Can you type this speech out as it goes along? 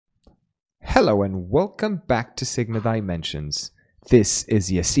Hello and welcome back to Sigma Dimensions. This is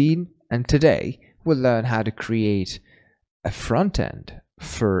Yassine, and today we'll learn how to create a front end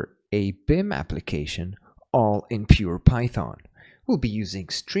for a BIM application all in pure Python. We'll be using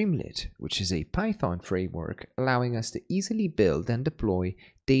Streamlit, which is a Python framework allowing us to easily build and deploy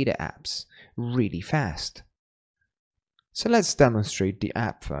data apps really fast. So let's demonstrate the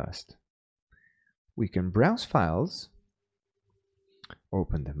app first. We can browse files,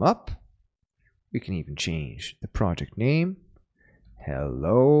 open them up. We can even change the project name.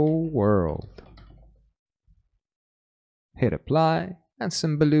 Hello World. Hit apply and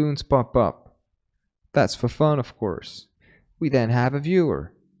some balloons pop up. That's for fun, of course. We then have a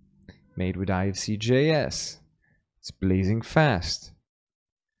viewer made with ifc.js. It's blazing fast.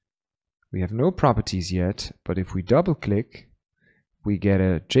 We have no properties yet, but if we double click, we get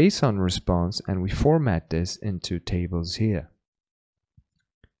a JSON response and we format this into tables here.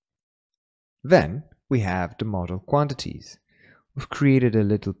 Then we have the model quantities. We've created a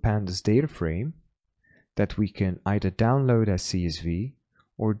little pandas data frame that we can either download as CSV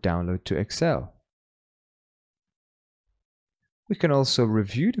or download to Excel. We can also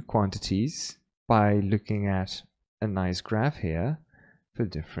review the quantities by looking at a nice graph here for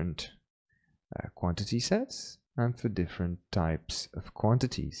different quantity sets and for different types of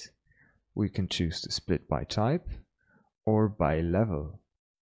quantities. We can choose to split by type or by level.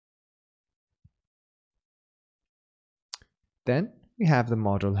 Then we have the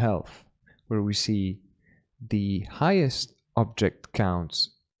model health, where we see the highest object counts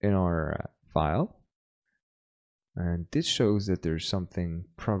in our file. And this shows that there's something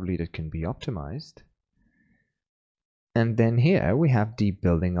probably that can be optimized. And then here we have the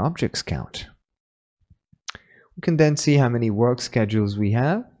building objects count. We can then see how many work schedules we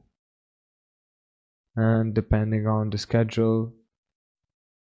have. And depending on the schedule,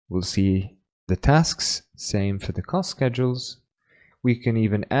 we'll see the tasks, same for the cost schedules. We can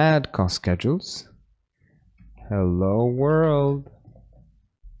even add cost schedules. Hello World.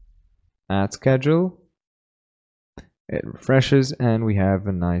 Add schedule. It refreshes and we have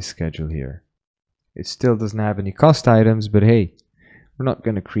a nice schedule here. It still doesn't have any cost items, but hey, we're not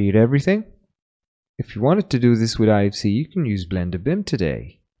going to create everything. If you wanted to do this with IFC, you can use Blender BIM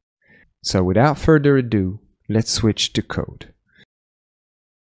today. So without further ado, let's switch to code.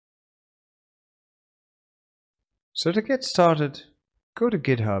 So to get started, go to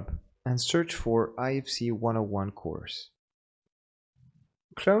GitHub and search for IFC 101 course.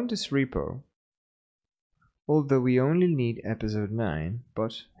 Clone this repo, although we only need episode 9,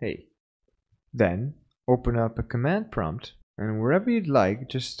 but hey. Then open up a command prompt and wherever you'd like,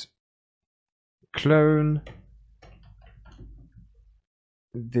 just clone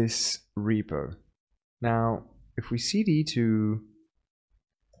this repo. Now, if we cd to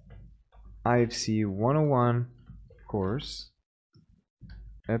IFC 101 course,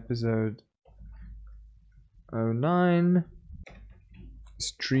 episode 09,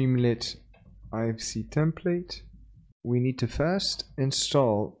 Streamlit ifc template, we need to first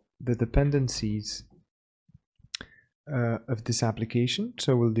install the dependencies of this application.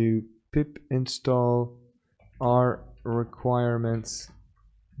 So we'll do pip install r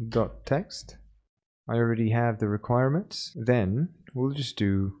requirements.txt. I already have the requirements. Then we'll just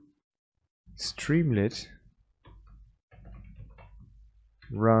do Streamlit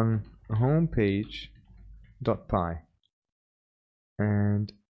run homepage.py,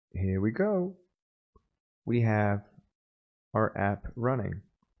 and here we go. We have our app running.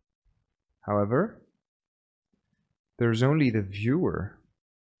 However, there's only the viewer,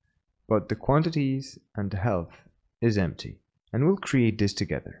 but the quantities and the health is empty, and we'll create this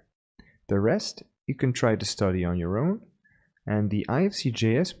together. The rest you can try to study on your own, and the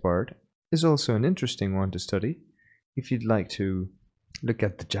ifc.js part is also an interesting one to study if you'd like to look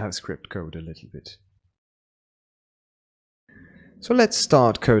at the JavaScript code a little bit. So let's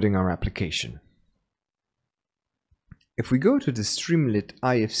start coding our application. If we go to the Streamlit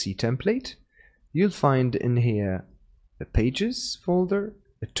ifc template, you'll find in here a pages folder,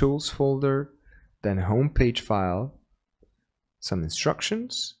 a tools folder, then a home page file, some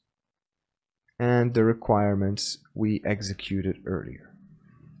instructions, and the requirements we executed earlier.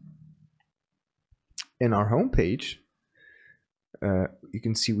 In our home page, you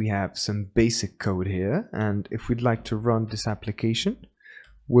can see we have some basic code here, and if we'd like to run this application,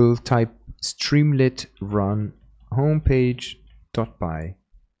 we'll type streamlit run homepage.py.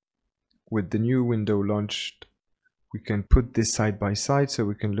 With the new window launched, we can put this side by side so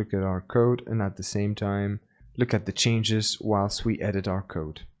we can look at our code and at the same time look at the changes whilst we edit our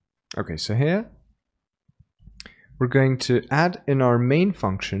code. Okay, so here we're going to add in our main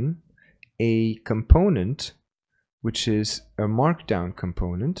function a component which is a markdown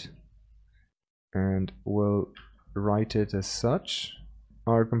component, and we'll write it as such.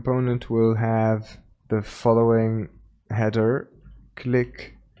 Our component will have the following header: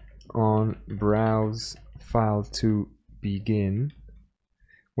 click on browse file to begin.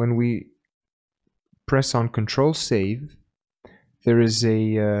 When we press on Control Save, there is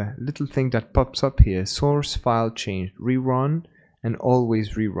a little thing that pops up here: source file change, rerun, and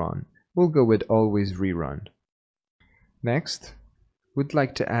always rerun. We'll go with always rerun. Next, we'd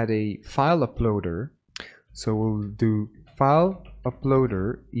like to add a file uploader, so we'll do file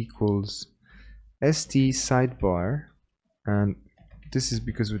uploader equals st sidebar, and this is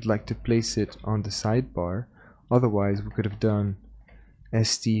because we'd like to place it on the sidebar. Otherwise we could have done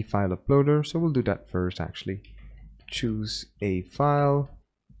st file uploader, so we'll do that first actually. Choose a file.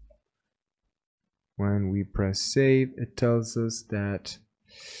 When we press save, it tells us that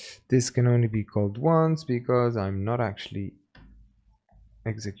this can only be called once because I'm not actually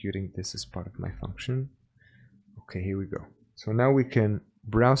executing this as part of my function. Okay, here we go. So now we can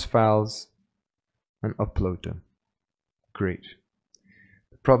browse files and upload them. Great.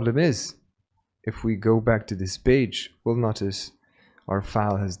 The problem is, if we go back to this page, we'll notice our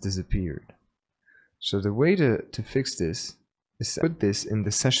file has disappeared. So the way to fix this is to put this in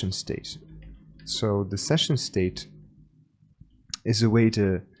the session state. So the session state is a way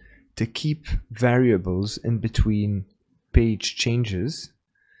to keep variables in between page changes,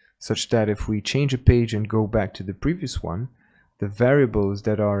 such that if we change a page and go back to the previous one, the variables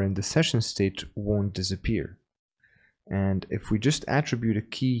that are in the session state won't disappear. And if we just attribute a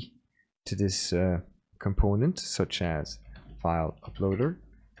key to this component, such as file uploader,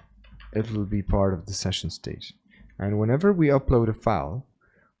 it will be part of the session state. And whenever we upload a file,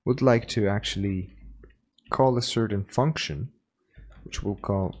 we'd like to actually call a certain function, which we'll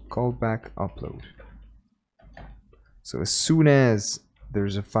call callback upload. So as soon as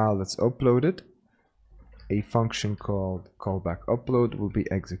there's a file that's uploaded, a function called callback upload will be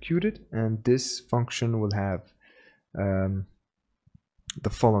executed, and this function will have the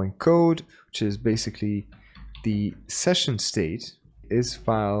following code, which is basically the session state is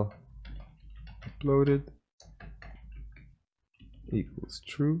file uploaded equals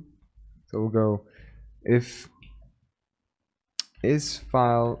true. So we'll go if is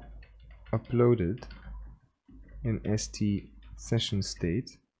file uploaded in st session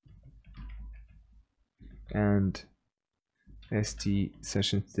state and st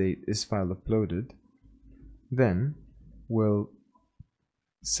session state is file uploaded, then we'll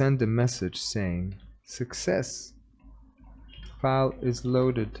send a message saying success, file is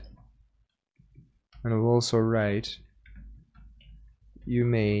loaded, and we'll also write you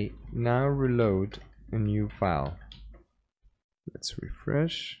may now reload a new file. Let's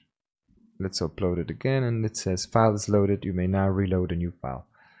refresh. Let's upload it again, and it says file is loaded, you may now reload a new file.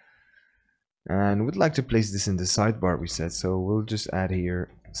 And we'd like to place this in the sidebar we said, so we'll just add here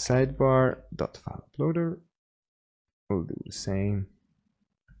sidebar.fileuploader. We'll do the same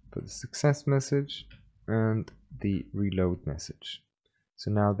for the success message and the reload message. So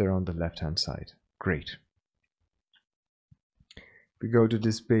now they're on the left hand side. Great. If we go to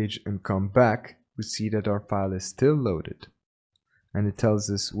this page and come back, we see that our file is still loaded, and it tells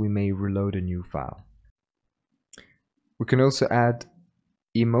us we may reload a new file. We can also add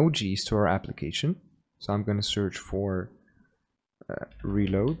emojis to our application. So I'm going to search for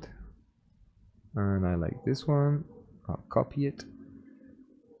reload, and I like this one. I'll copy it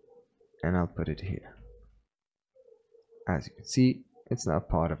and I'll put it here. As you can see, it's now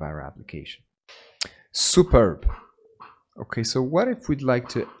part of our application. Superb. Okay, so what if we'd like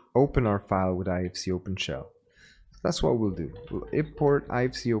to open our file with ifcopenshell? That's what we'll do. We'll import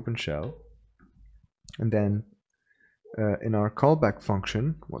ifcopenshell, and then in our callback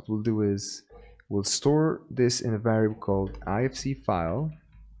function, what we'll do is we'll store this in a variable called ifcfile,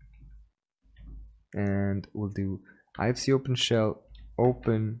 and we'll do ifcopenshell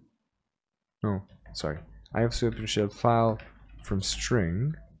ifcopenshell file from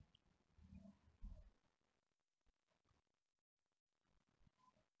string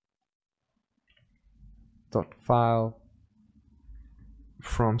dot file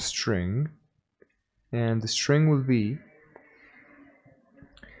from string, and the string will be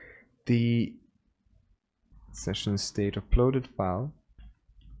the session state uploaded file.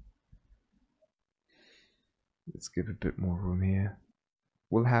 Let's give a bit more room here.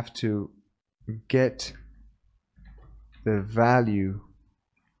 We'll have to get the value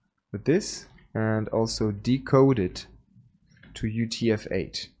with this and also decode it to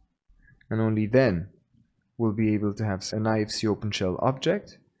UTF-8, and only then we'll be able to have an ifcopenshell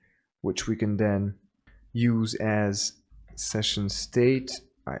object which we can then use as session state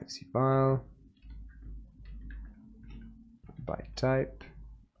ifc file by type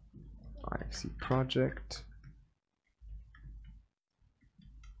ifc project.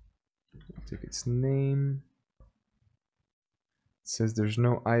 Take its name. It says there's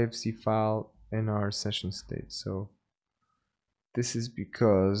no ifc file in our session state, so this is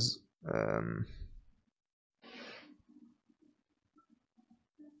because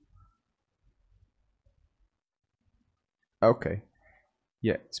okay,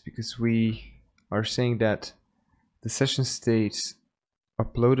 yeah, it's because we are saying that the session state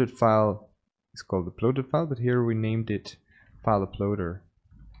uploaded file is called uploaded file, but here we named it file uploader.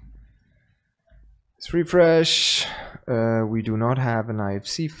 Let's refresh. We do not have an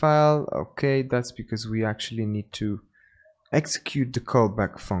ifc file. Okay, that's because we actually need to execute the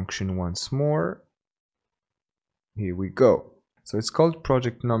callback function once more. Here we go. So it's called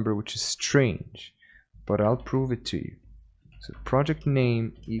project number, which is strange, but I'll prove it to you. So project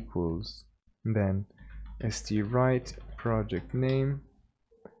name equals, and then strwrite project name.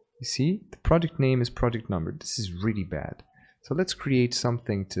 You see, the project name is project number. This is really bad. So let's create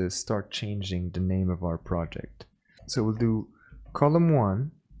something to start changing the name of our project. So we'll do column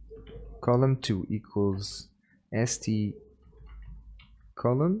 1, column 2 equals st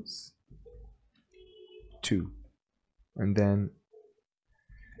columns 2. And then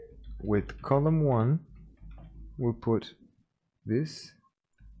with column 1, we'll put this.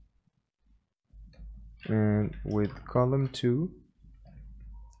 And with column 2,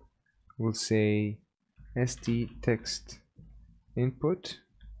 we'll say st text input,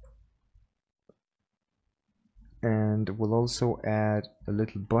 and we'll also add a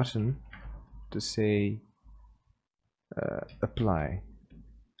little button to say apply.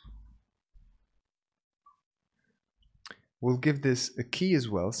 We'll give this a key as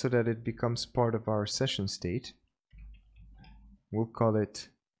well so that it becomes part of our session state. We'll call it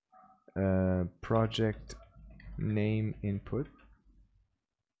project name input,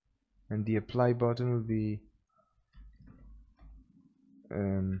 and the apply button will be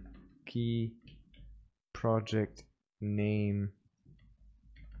key project name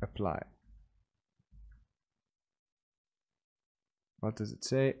apply. What does it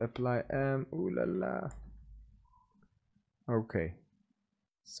say? Apply ooh la la. Okay,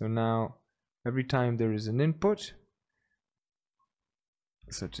 so now every time there is an input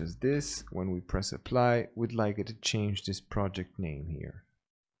such as this, when we press apply, we'd like it to change this project name here.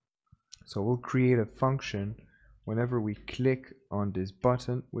 So we'll create a function whenever we click on this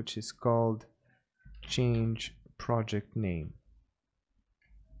button, which is called change project name.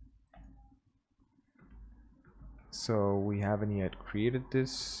 So we haven't yet created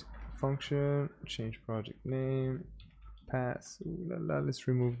this function. Change project name, pass. Ooh la la, let's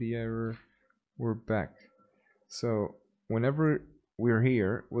remove the error. We're back. So whenever we're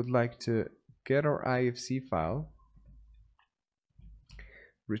here, we'd like to get our ifc file,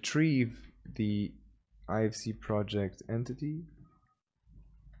 retrieve the ifc project entity,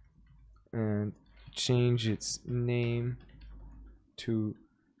 and change its name to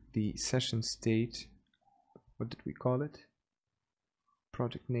the session state. What did we call it?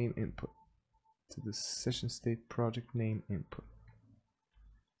 Project name input. To the session state project name input.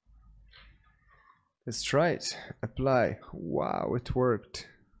 Let's try it. Apply. Wow, it worked.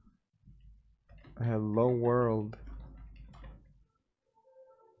 Hello world.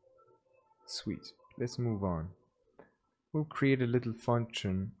 Sweet. Let's move on. We'll create a little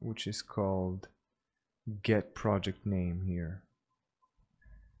function which is called get project name here.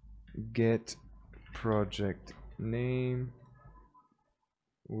 Get project name.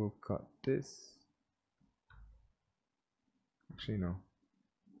 We'll cut this. Actually, no.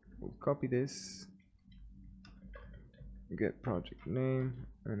 We'll copy this. Get project name,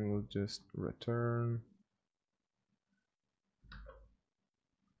 and we'll just return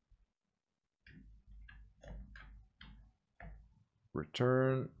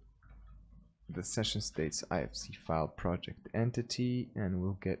the session state's ifc file project entity, and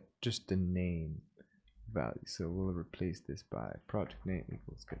we'll get just the name value. So we'll replace this by project name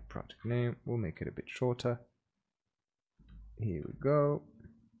equals get project name. We'll make it a bit shorter. Here we go.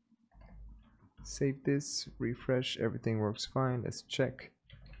 Save this, refresh, everything works fine. Let's check.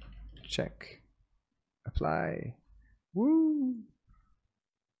 Apply. Woo!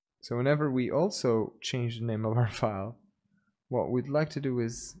 So whenever we also change the name of our file, what we'd like to do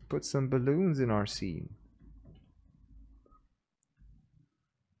is put some balloons in our scene.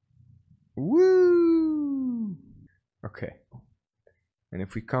 Woo! Okay. And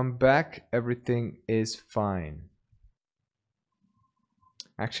if we come back, everything is fine.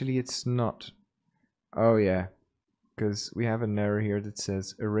 Actually, it's not. Oh yeah, because we have an error here that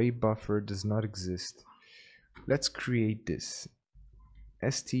says array buffer does not exist. Let's create this.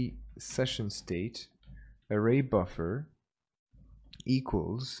 st session state array buffer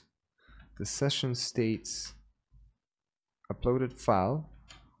equals the session state's uploaded file,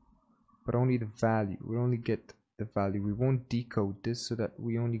 but only the value. We only get the value. We won't decode this so that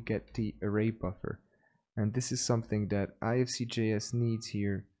we only get the array buffer. And this is something that ifc.js needs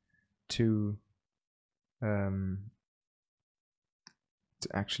here to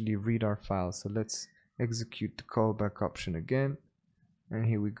actually read our file. So let's execute the callback option again, and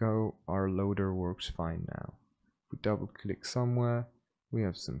here we go. Our loader works fine now. If we double click somewhere, we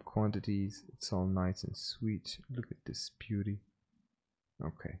have some quantities. It's all nice and sweet. Look at this beauty.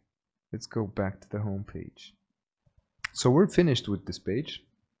 Okay, let's go back to the home page. So we're finished with this page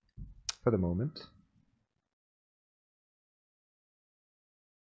for the moment.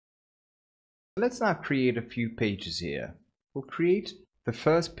 Let's now create a few pages here. We'll create the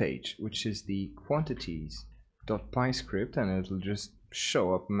first page, which is the quantities.py script, and it'll just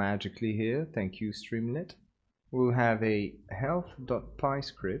show up magically here. Thank you, Streamlit. We'll have a health.py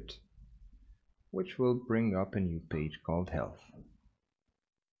script, which will bring up a new page called health.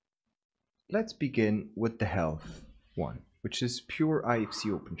 Let's begin with the health one, which is pure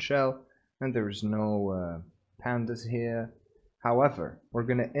ifcopenshell, and there is no pandas here. However, we're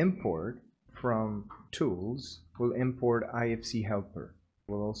going to import from tools. We'll import ifc helper.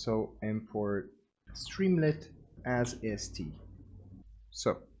 We'll also import Streamlit as st.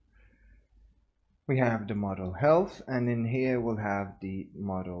 So we have the model health, and in here we'll have the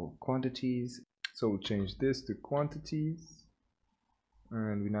model quantities. So we'll change this to quantities,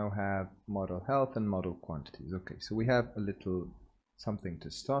 and we now have model health and model quantities. Okay, so we have a little something to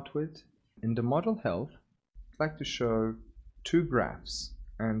start with. In the model health, I'd like to show two graphs,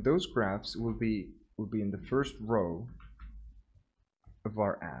 and those graphs will be in the first row of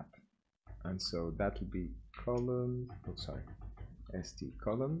our app. And so that will be columns, st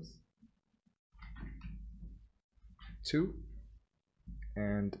columns 2,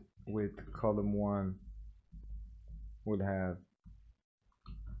 and with column 1 we'll have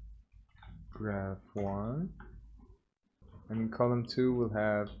graph 1, and in column 2 we'll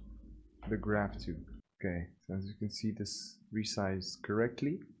have the graph 2. Okay, so as you can see, this resized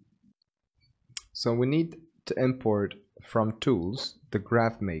correctly. So we need to import from tools the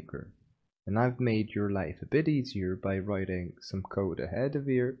graph maker, and I've made your life a bit easier by writing some code ahead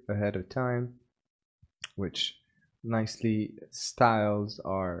of time, which nicely styles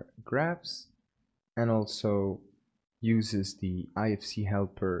our graphs and also uses the ifc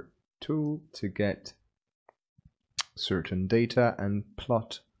helper tool to get certain data and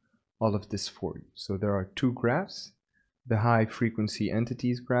plot all of this for you. So there are two graphs, the high frequency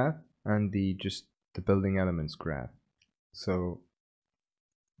entities graph and the building elements graph. So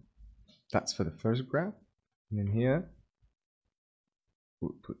that's for the first graph, and in here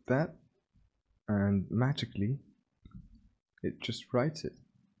we'll put that, and magically it just writes it.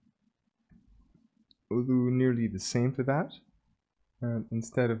 We'll do nearly the same for that, and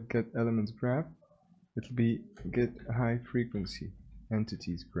instead of get elements graph, it'll be get high frequency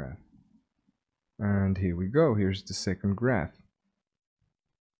entities graph. And here we go, here's the second graph.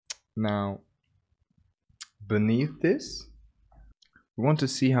 Now beneath this, we want to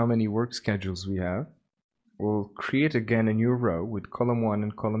see how many work schedules we have. We'll create again a new row with column 1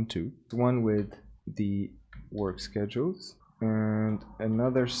 and column 2, one with the work schedules and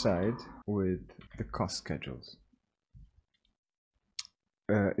another side with the cost schedules.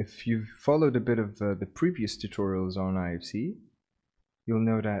 If you've followed a bit of the previous tutorials on IFC, you'll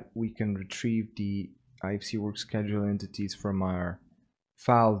know that we can retrieve the IFC work schedule entities from our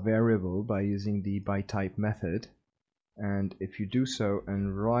file variable by using the bytype method. And if you do so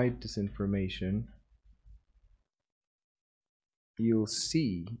and write this information, you'll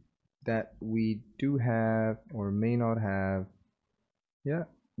see that we do have, or may not have,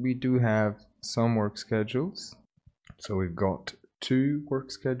 we do have some work schedules. So we've got 2 work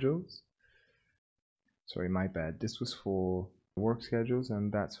schedules. Sorry, my bad. This was for work schedules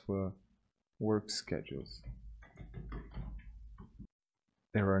and that's for work schedules.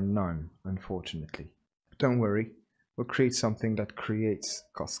 There are none, unfortunately. Don't worry, we'll create something that creates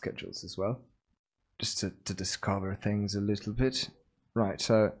cost schedules as well, just to discover things a little bit. Right,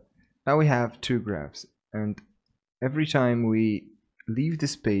 so now we have 2 graphs, and every time we leave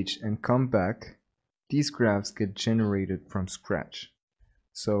this page and come back, these graphs get generated from scratch.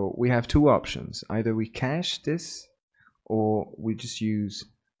 So we have 2 options. Either we cache this, or we just use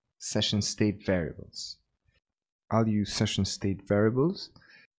session state variables. I'll use session state variables,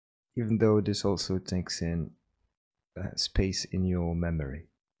 even though this also takes in space in your memory.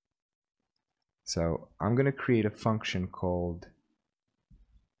 So I'm going to create a function called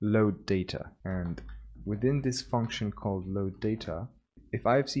load data, and within this function called load data, if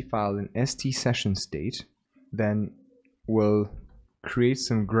ifc file in st session state, then we'll create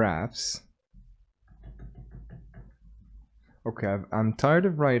some graphs. Okay, I'm tired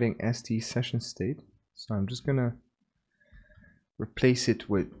of writing st session state, so I'm just gonna replace it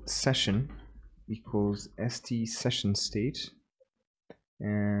with session equals st session state,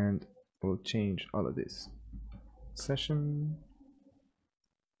 and we'll change all of this. Session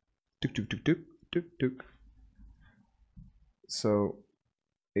tuk tuk tuk tuk tuk tuk. So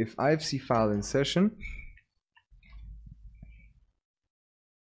if ifc file in session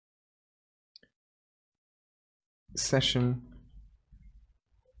session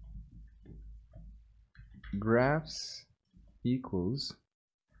graphs equals,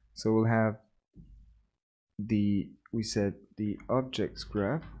 so we'll have we said the objects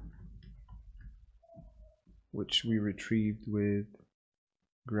graph, which we retrieved with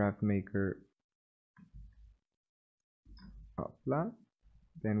graph maker apply.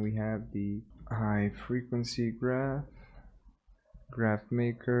 Then we have the high frequency graph, graph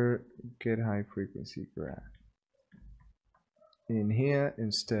maker get high frequency graph. In here,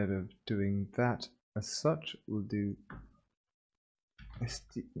 instead of doing that as such, we'll do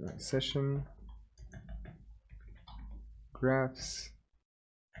session graphs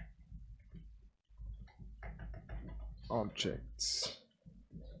objects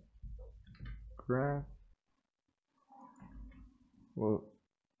graph. We'll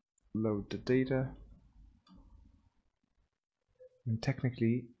load the data, and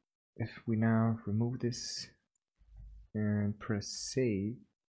technically, if we now remove this and press save,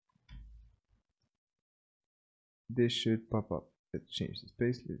 this should pop up. Let's change the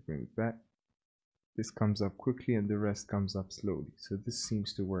space, let's bring it back. This comes up quickly and the rest comes up slowly, so this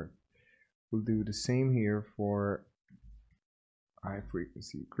seems to work. We'll do the same here for high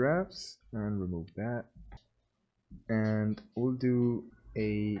frequency graphs and remove that, and we'll do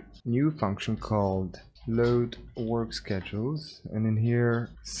a new function called load work schedules, and in here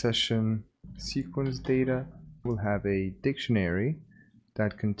session sequence data will have a dictionary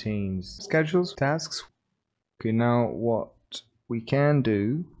that contains schedules, tasks. Okay, now what we can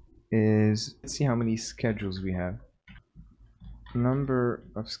do is let's see how many schedules we have. Number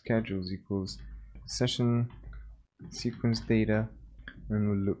of schedules equals session sequence data, and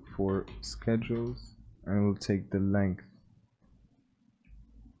we'll look for schedules and we'll take the length.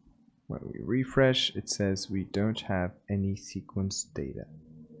 When we refresh, it says we don't have any sequence data.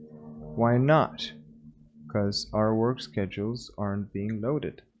 Why not? Because our work schedules aren't being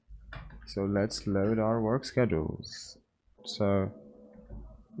loaded. So let's load our work schedules. So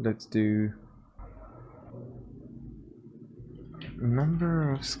let's do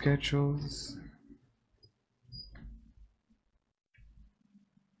number of schedules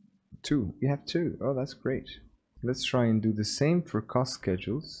 2. We have 2. Oh, that's great. Let's try and do the same for cost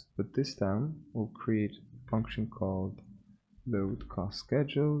schedules, but this time we'll create a function called load cost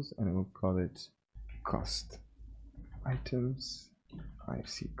schedules, and we'll call it cost items,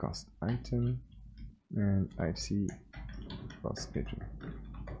 ifc cost item, and ifc cost schedule.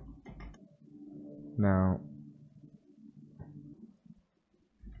 Now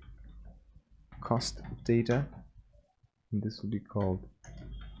cost data, and this will be called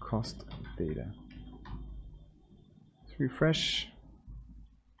cost data. Let's refresh.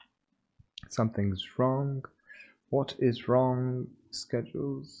 Something's wrong. What is wrong?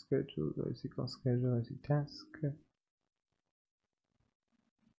 Schedules, ifc cost schedule, ifc task.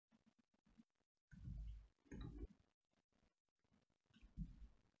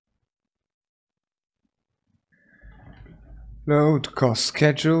 Load cost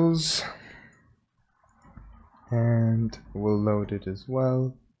schedules, and we'll load it as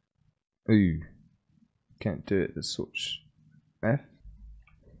well. Ooh, can't do it. The switch F.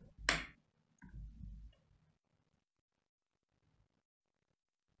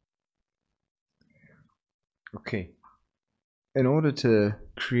 Okay, in order to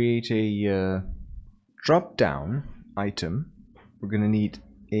create a drop down item, we're going to need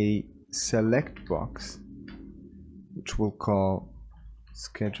a select box, which we'll call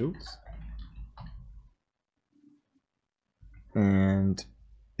schedules, and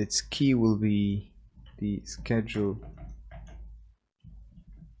its key will be the schedule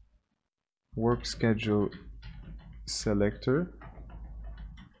work schedule selector.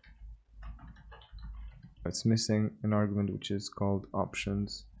 It's missing an argument which is called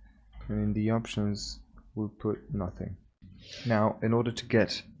options, and in the options we'll put nothing. Now, in order to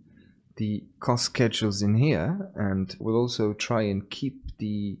get the cost schedules in here, and we'll also try and keep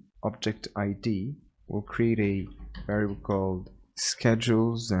the object ID. We'll create a variable called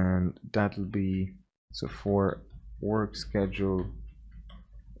schedules, and that'll be so for work schedule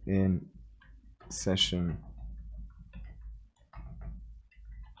in session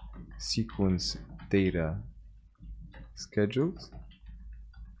sequence data schedules,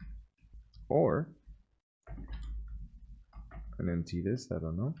 or and empty this, I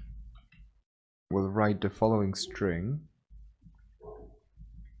don't know. We'll write the following string,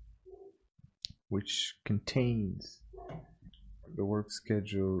 which contains the work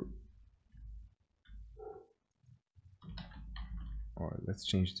schedule, or let's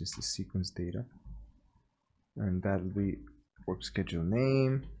change this to sequence data, and that'll be work schedule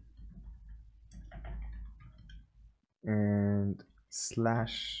name and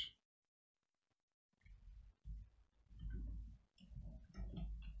slash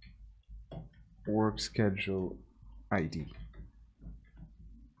work schedule ID.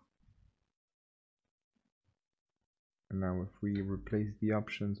 And now if we replace the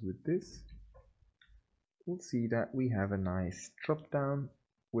options with this, we'll see that we have a nice drop down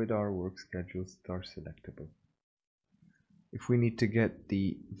with our work schedules that are selectable. If we need to get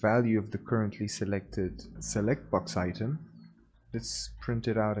the value of the currently selected select box item, let's print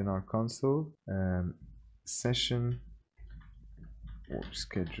it out in our console. Session work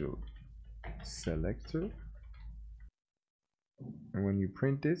schedule selector, and when you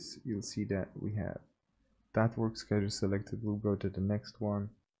print this, you'll see that we have that work schedule selected. We'll go to the next one.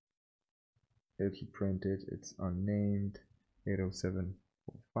 It'll print it. It's unnamed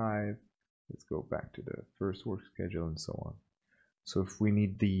 80745. Let's go back to the first work schedule and so on. So if we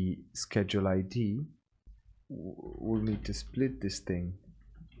need the schedule ID, we'll need to split this thing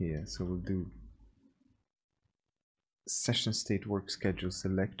here. So we'll do session state work schedule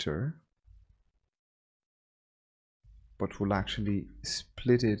selector, but we'll actually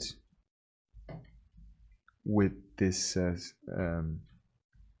split it with this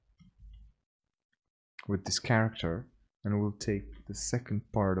character, and we'll take the second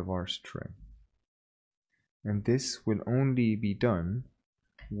part of our string. And this will only be done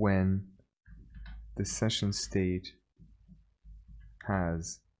when the session state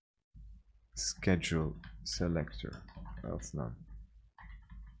has schedule selector, else none.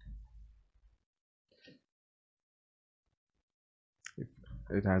 If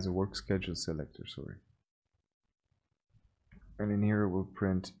it has a work schedule selector, sorry. And in here we'll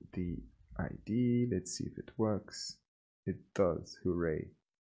print the ID. Let's see if it works. It does, hooray.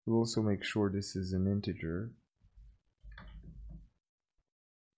 We'll also make sure this is an integer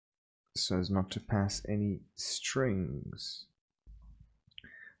so as not to pass any strings.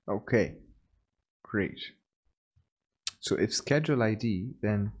 Okay, great. So if schedule ID,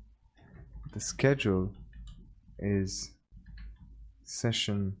 then the schedule is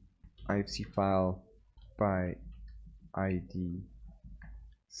session ifc file by ID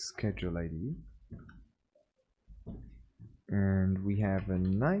schedule ID, and we have a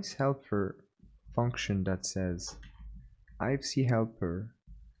nice helper function that says ifc helper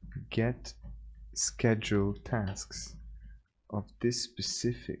get schedule tasks of this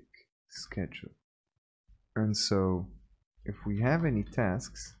specific schedule. And so if we have any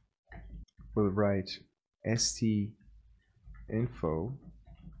tasks, we'll write st info,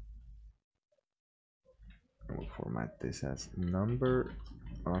 and we'll format this as number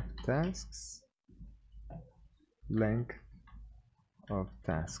of tasks, length of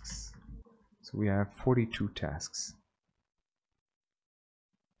tasks. So we have 42 tasks.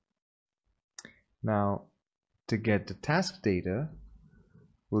 Now to get the task data,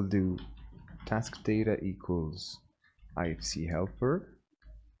 we'll do task data equals ifc helper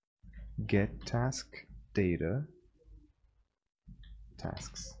get task data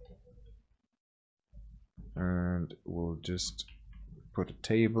tasks, and we'll just put a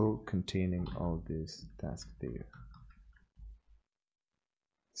table containing all this task data.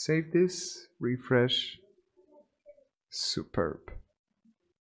 Save this, refresh. Superb.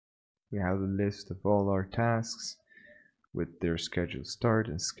 We have a list of all our tasks with their schedule start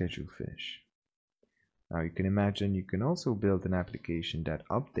and schedule finish. Now you can imagine you can also build an application that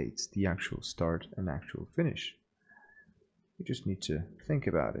updates the actual start and actual finish. You just need to think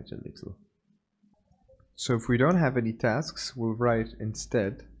about it a little. So if we don't have any tasks, we'll write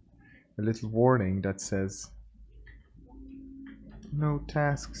instead a little warning that says no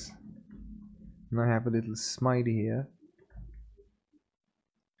tasks. And I have a little smiley here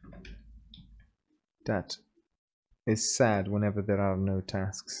that is sad whenever there are no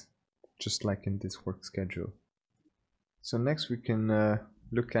tasks, just like in this work schedule. So next we can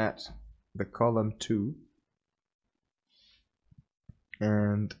look at the column 2,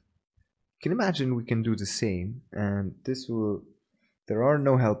 and you can imagine we can do the same, and this will, there are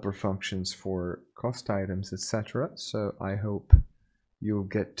no helper functions for cost items, etc. So I hope you'll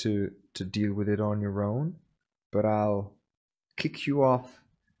get to deal with it on your own, but I'll kick you off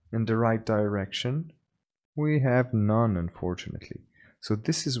in the right direction. We have none, unfortunately. So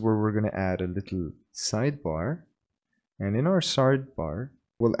this is where we're going to add a little sidebar, and in our sidebar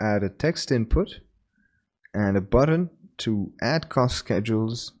we'll add a text input and a button to add cost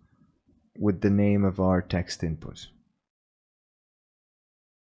schedules with the name of our text input.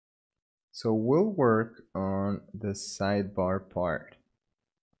 So we'll work on the sidebar part.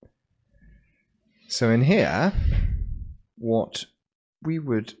 So in here, what we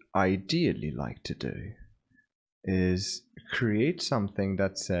would ideally like to do is create something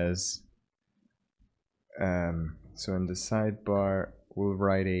that says, so in the sidebar, we'll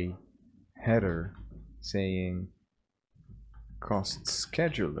write a header saying cost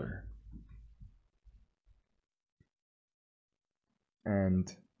scheduler.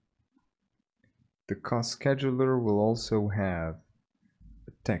 And the cost scheduler will also have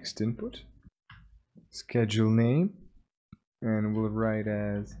a text input, schedule name, and we'll write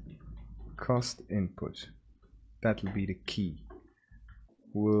as cost input. That'll be the key.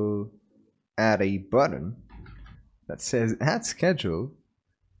 We'll add a button that says add schedule,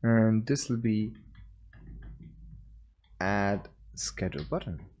 and this will be add schedule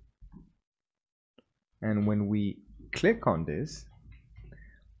button. And when we click on this,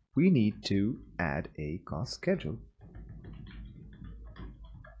 we need to add a cost schedule.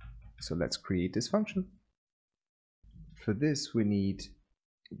 So let's create this function. For this, we need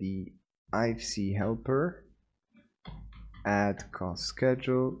the ifc helper add cost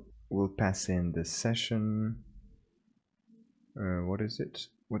schedule. We'll pass in the session. What is it?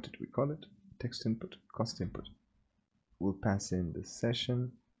 What did we call it? Text input, cost input. We'll pass in the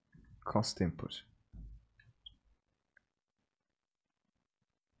session cost input.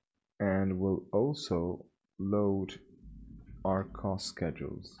 And we'll also load our cost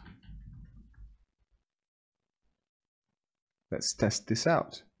schedules. Let's test this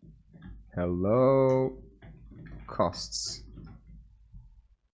out. Hello, costs.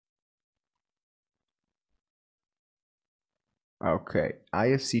 Okay,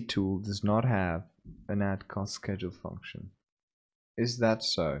 ifc tool does not have an add cost schedule function. Is that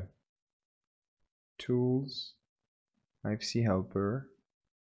so? Tools, ifc helper.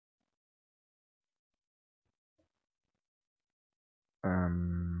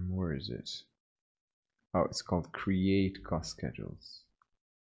 Where is it? Oh, it's called create cost schedules.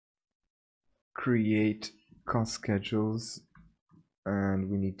 Create cost schedules, and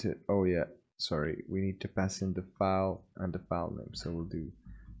we need to, oh yeah, sorry, we need to pass in the file and the file name. So we'll do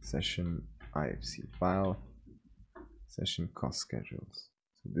session ifc file, session cost schedules.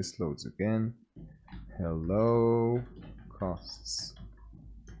 So this loads again. Hello, costs.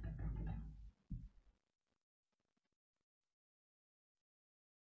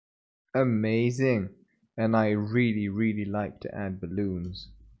 Amazing. And I really like to add balloons.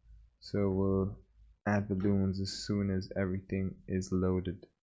 So we'll add balloons as soon as everything is loaded.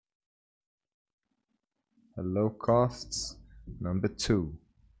 Hello, costs number 2.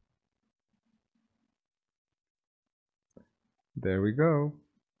 There we go.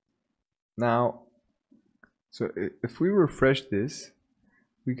 Now, so if we refresh this,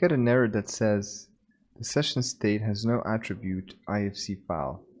 we get an error that says the session state has no attribute ifc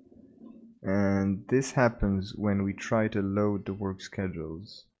file. And this happens when we try to load the work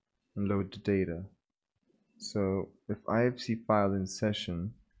schedules and load the data. So if ifc file in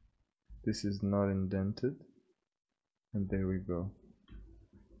session, this is not indented, and there we go.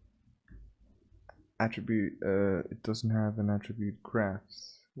 Attribute, it doesn't have an attribute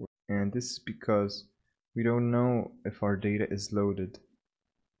graphs, and this is because we don't know if our data is loaded.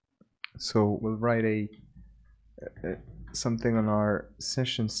 So we'll write a something on our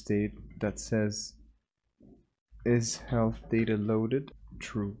session state that says is health data loaded?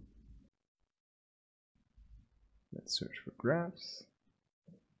 True. Let's search for graphs.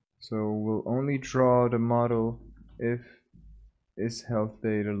 So we'll only draw the model if is health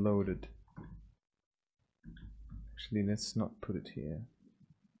data loaded. Actually, let's not put it here.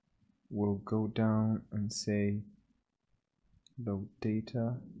 We'll go down and say load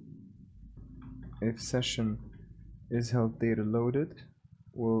data. If session is health data loaded,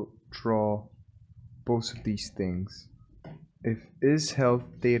 we'll draw both of these things. If is health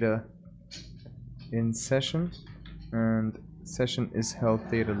data in session and session is health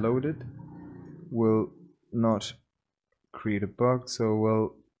data loaded, we'll not create a bug, so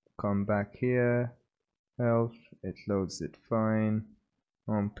we'll come back here, health, it loads it fine,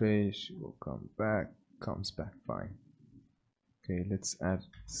 home page will come back, comes back fine. Okay, let's add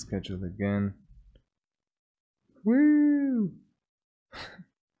schedule again. Woo!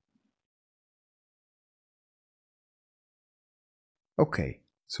 Okay,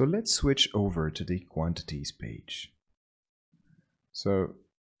 so let's switch over to the quantities page. So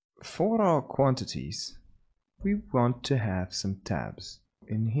for our quantities, we want to have some tabs.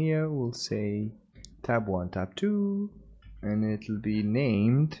 In here we'll say tab 1, tab 2, and it'll be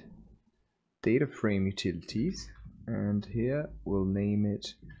named data frame utilities, and here we'll name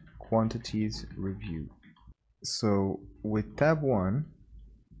it quantities review. So with tab 1,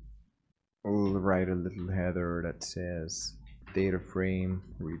 we'll write a little header that says data frame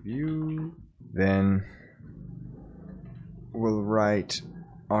review. Then we'll write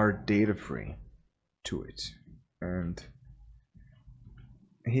our data frame to it, and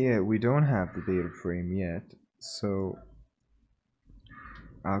here we don't have the data frame yet, so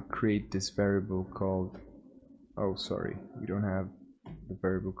I'll create this variable called, oh sorry, we don't have the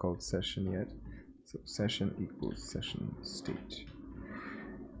variable called session yet, so session equals session state.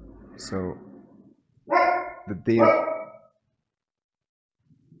 So the data,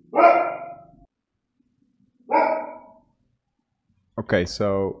 okay,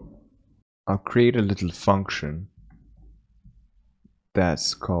 so I'll create a little function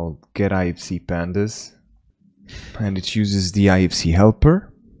that's called getIFCPandas, and it uses the ifc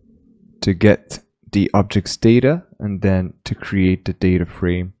helper to get the object's data, and then to create the data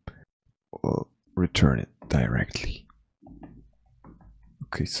frame, we'll return it directly.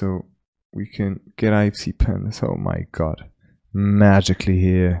 Okay, so we can get ifcpandas. Oh my god, magically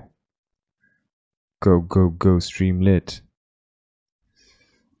here. Go, go, go, Streamlit.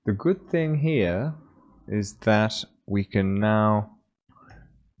 The good thing here is that we can now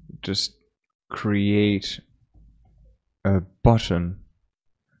just create a button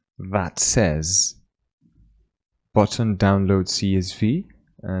that says button download CSV,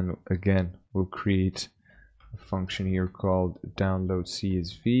 and again we'll create a function here called download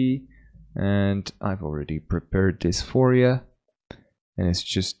CSV, and I've already prepared this for you, and it's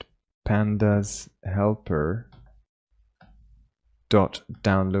just pandas helper dot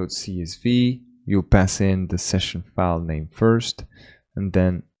download CSV. You'll pass in the session file name first and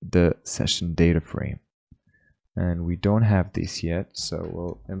then the session data frame, and we don't have this yet, so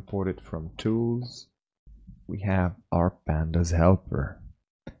we'll import it from tools. We have our pandas helper,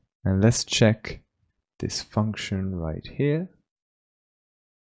 and let's check this function right here.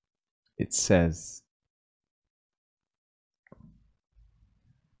 It says,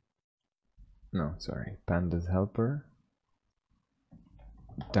 no, sorry, pandas helper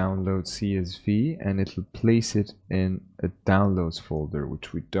download CSV, and it'll place it in a downloads folder,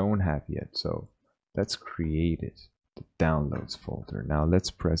 which we don't have yet. So let's create it, the downloads folder. Now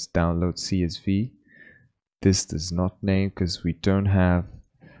let's press download CSV. This does not name because we don't have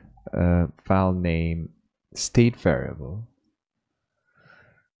a file name state variable,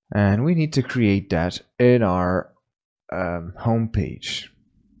 and we need to create that in our home page.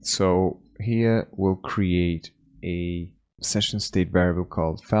 So here we'll create a session state variable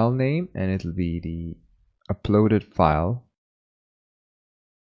called file name, and it'll be the uploaded file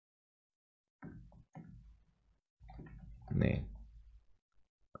name.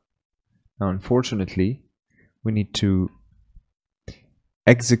 Now unfortunately we need to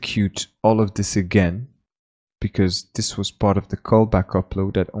execute all of this again, because this was part of the callback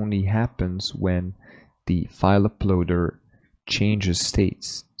upload that only happens when the file uploader changes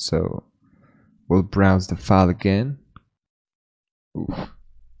states. So we'll browse the file again. Oof.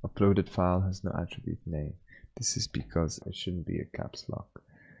 Uploaded file has no attribute name. This is because it shouldn't be a caps lock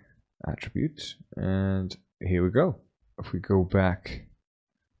attribute. And here we go. If we go back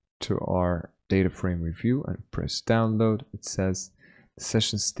to our data frame review and press download, it says the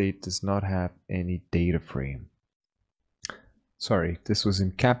session state does not have any data frame. Sorry, this was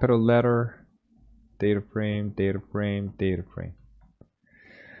in capital letter. Data frame, data frame, data frame.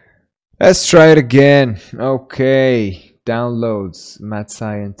 Let's try it again. Okay. Downloads, Mad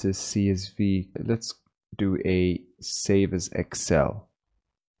Scientist CSV. Let's do a save as Excel.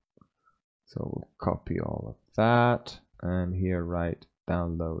 So we'll copy all of that, and here write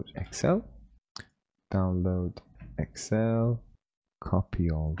download Excel. Download Excel. Copy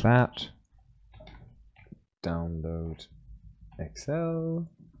all that. Download Excel.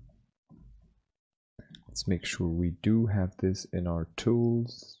 Let's make sure we do have this in our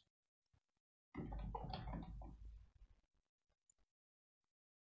tools.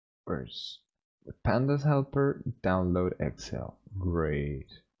 Where's the pandas helper? Download Excel. Great.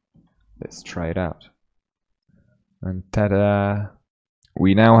 Let's try it out. And ta-da!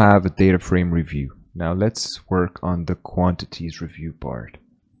 We now have a data frame review. Now let's work on the quantities review part.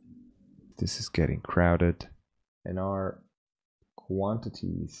 This is getting crowded. In our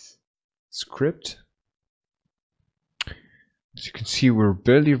quantities script, as you can see, we're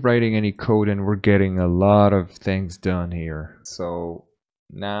barely writing any code and we're getting a lot of things done here. So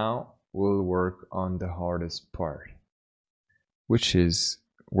now we'll work on the hardest part, which is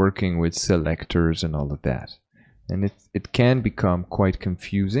working with selectors and all of that. And it can become quite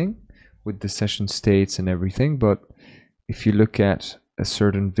confusing with the session states and everything, but if you look at a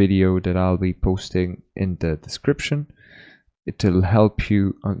certain video that I'll be posting in the description, it'll help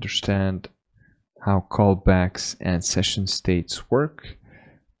you understand how callbacks and session states work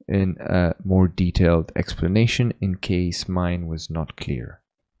in a more detailed explanation in case mine was not clear.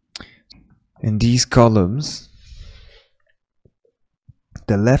 In these columns,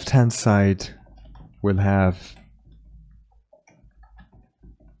 the left hand side will have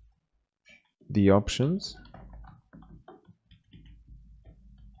the options,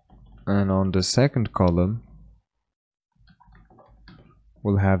 and on the second column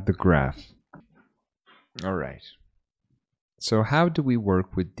we'll have the graph. Alright, so how do we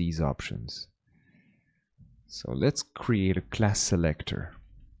work with these options? So let's create a class selector,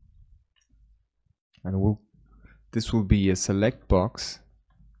 and this will be a select box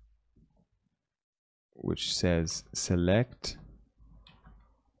which says select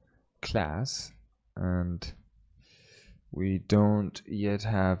class, and we don't yet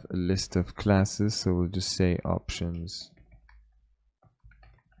have a list of classes, so we'll just say options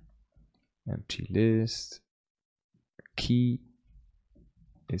empty list. Key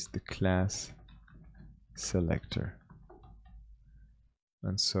is the class selector,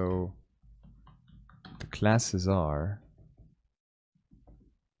 and so the classes are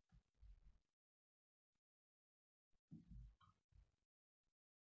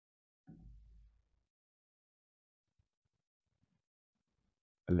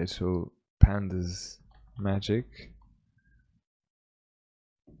a little pandas magic,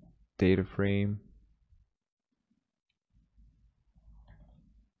 data frame,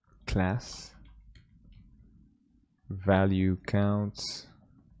 class, value counts,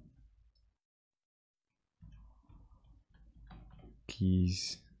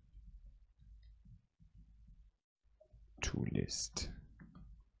 keys, to list,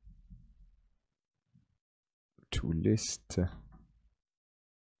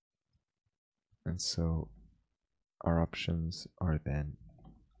 and so our options are then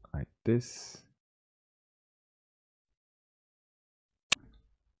like this,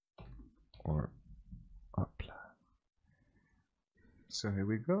 or apply. So here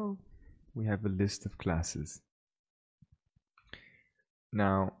we go. We have a list of classes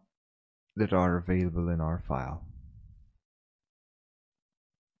now that are available in our file.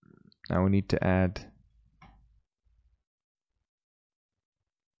 Now we need to add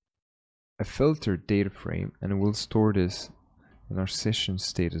a filtered data frame, and we'll store this in our session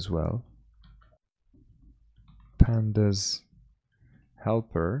state as well. Pandas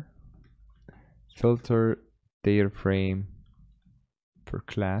helper filter data frame per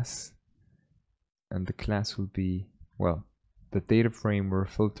class, and the class will be, well, the data frame we're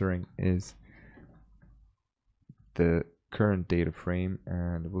filtering is the current data frame,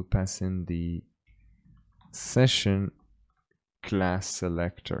 and we'll pass in the session class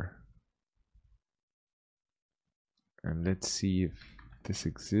selector. And let's see if this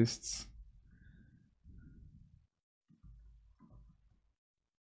exists.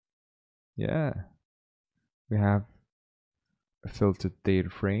 Yeah, we have a filtered data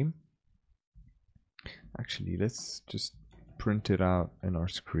frame. Actually, let's just print it out in our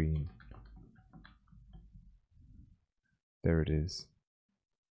screen. There it is.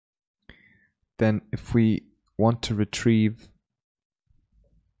 Then if we want to retrieve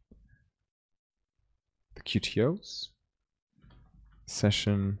the QTOs,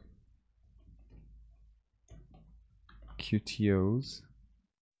 session QTOs,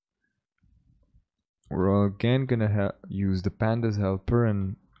 we're again gonna use the pandas helper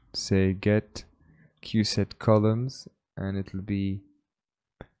and say get qset columns, and it'll be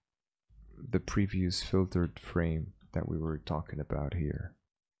the previous filtered frame that we were talking about here.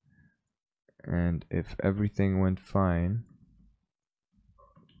 And if everything went fine,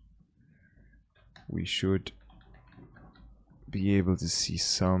 we should be able to see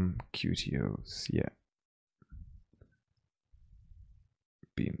some QTOs. Yeah,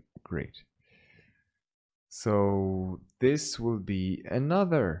 BIM, great. So this will be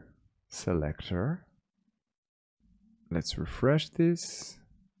another selector. Let's refresh this.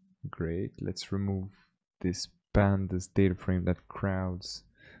 Great. Let's remove this pandas data frame that crowds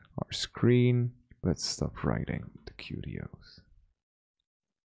our screen. Let's stop writing the QTOs.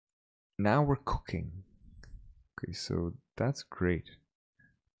 Now we're cooking. Okay, so that's great.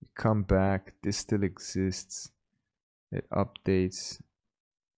 We come back, this still exists. It updates.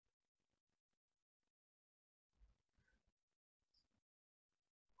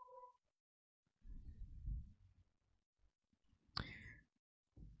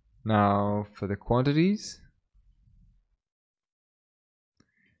 Now for the quantities,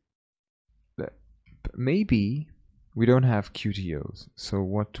 maybe we don't have QTOs. So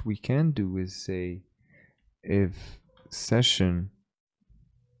what we can do is say if session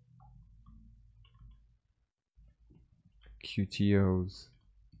QTOs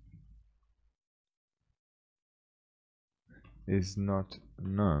is not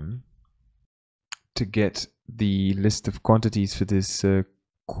none, to get the list of quantities for this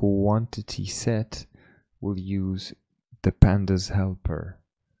quantity set, we'll use the pandas helper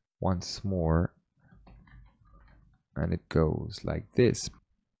once more, and it goes like this.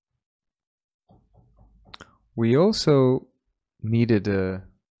 We also needed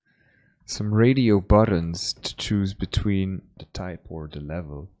some radio buttons to choose between the type or the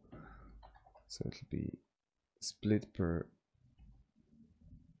level. So it'll be split per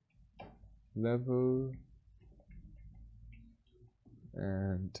level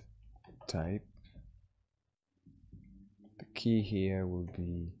and type. The key here will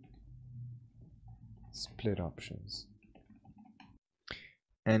be split options.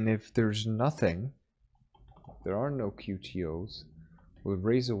 And if there's nothing, there are no QTOs, we'll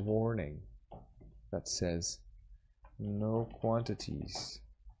raise a warning that says no quantities.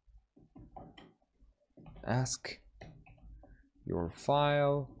 Ask your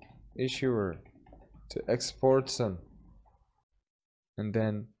file issuer to export some. And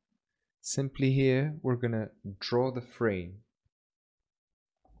then simply here we're gonna draw the frame.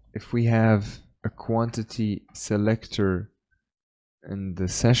 If we have a quantity selector in the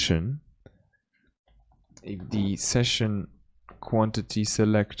session, if the session quantity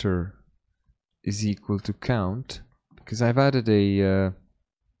selector is equal to count, because I've added a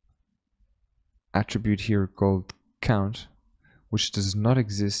attribute here called count, which does not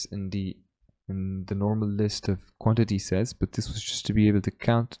exist in the normal list of quantity sets, but this was just to be able to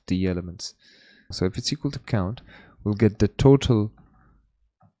count the elements. So if it's equal to count, we'll get the total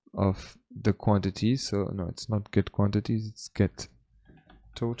of the quantities. So no, it's not get quantities, it's get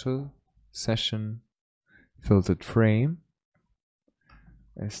total session filtered frame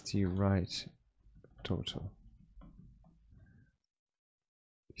st right total.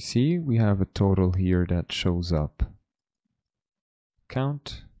 You see, we have a total here that shows up.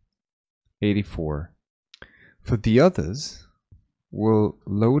 Count 84. For the others, we'll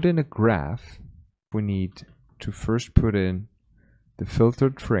load in a graph. We need to first put in the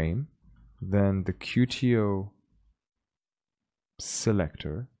filtered frame, then the QTO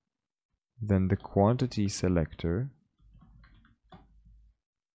selector, then the quantity selector,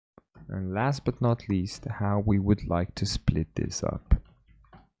 and last but not least, how we would like to split this up.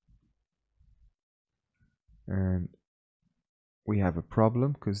 And we have a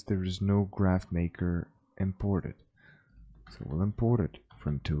problem because there is no graph maker imported. So we'll import it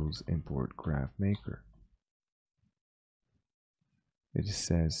from tools, import graph maker. It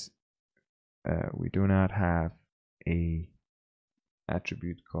says we do not have a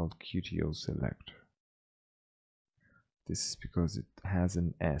attribute called QTO selector. This is because it has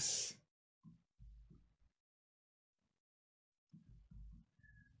an S.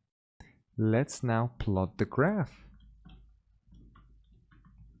 Let's now plot the graph.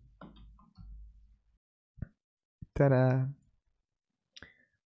 Ta-da!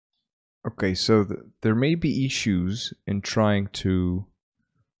 Okay, so there may be issues in trying to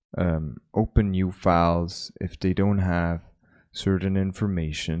open new files if they don't have certain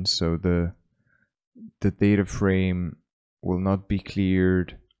information. So the data frame will not be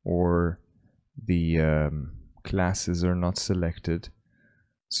cleared, or the classes are not selected.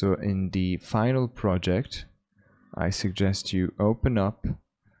 So in the final project, I suggest you open up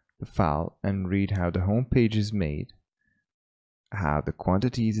the file and read how the home page is made, how the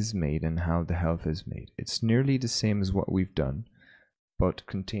quantities is made, and how the health is made. It's nearly the same as what we've done, but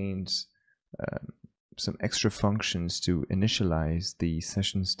contains some extra functions to initialize the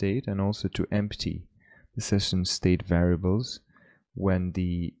session state and also to empty the session state variables when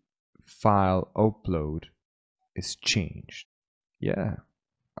the file upload is changed. Yeah,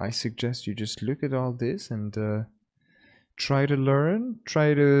 I suggest you just look at all this and try to learn,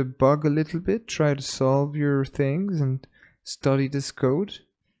 try to bug a little bit, try to solve your things and study this code.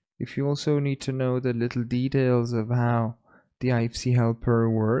 If you also need to know the little details of how the ifc helper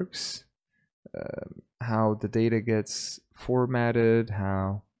works, how the data gets formatted,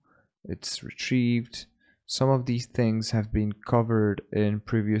 how it's retrieved, some of these things have been covered in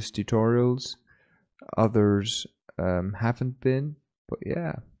previous tutorials, others haven't been, but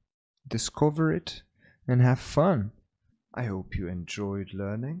yeah, discover it and have fun. I hope you enjoyed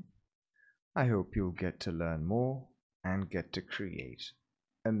learning. I hope you'll get to learn more and get to create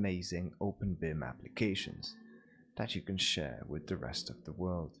amazing open BIM applications that you can share with the rest of the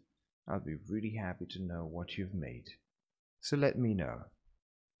world. I'll be really happy to know what you've made, so let me know.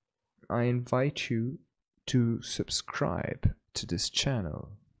 I invite you to subscribe to this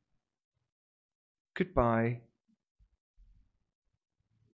channel. Goodbye.